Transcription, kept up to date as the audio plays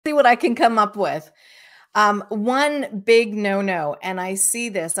see what I can come up with. One big no-no, and I see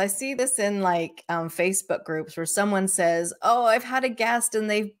this in like Facebook groups where someone says, oh, I've had a guest and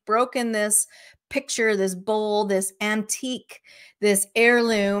they've broken this picture, this bowl, this antique, this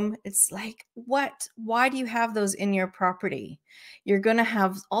heirloom. It's like, what? Why do you have those in your property? You're going to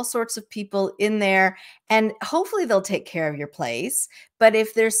have all sorts of people in there, and hopefully they'll take care of your place. But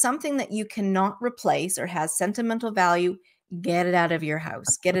if there's something that you cannot replace or has sentimental value, get it out of your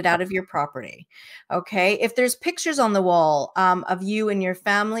house, get it out of your property. Okay. If there's pictures on the wall of you and your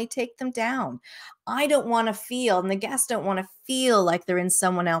family, take them down. I don't want to feel, and the guests don't want to feel like they're in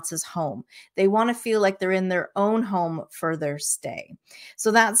someone else's home. They want to feel like they're in their own home for their stay. So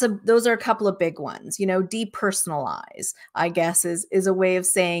those are a couple of big ones. You know, depersonalize, I guess, is a way of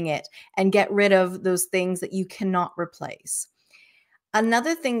saying it, and get rid of those things that you cannot replace.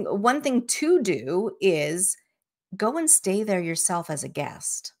 Another thing, one thing to do is go and stay there yourself as a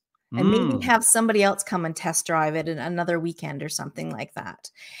guest, and maybe have somebody else come and test drive it in another weekend or something like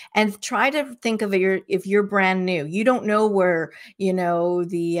that. And try to think of it, if you're brand new, you don't know where, you know,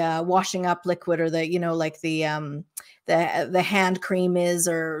 the washing up liquid, or the, you know, like the hand cream is,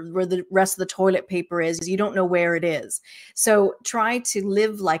 or where the rest of the toilet paper is. You don't know where it is. So try to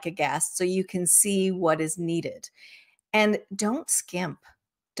live like a guest so you can see what is needed. And don't skimp.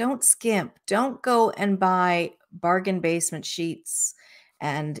 Don't skimp. Don't go and buy bargain basement sheets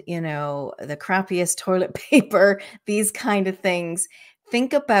and, you know, the crappiest toilet paper, these kind of things.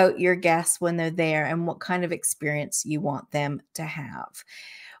 Think about your guests when they're there and what kind of experience you want them to have.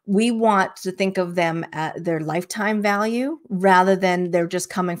 We want to think of them at their lifetime value, rather than they're just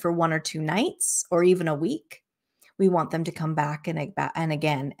coming for 1 or 2 nights or even a week. We want them to come back and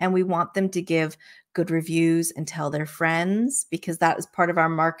again, and we want them to give good reviews and tell their friends, because that is part of our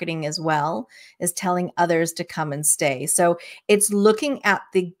marketing as well, is telling others to come and stay. So it's looking at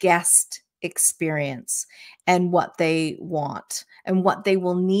the guest experience and what they want and what they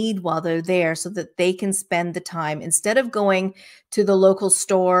will need while they're there, so that they can spend the time, instead of going to the local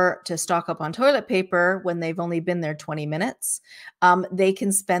store to stock up on toilet paper when they've only been there 20 minutes. They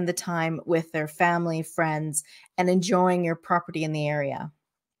can spend the time with their family, friends, and enjoying your property in the area.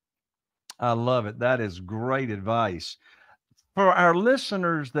 I love it. That is great advice. For our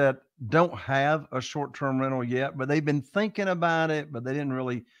listeners that don't have a short-term rental yet, but they've been thinking about it, but they didn't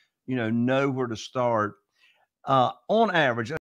really, know where to start. On average,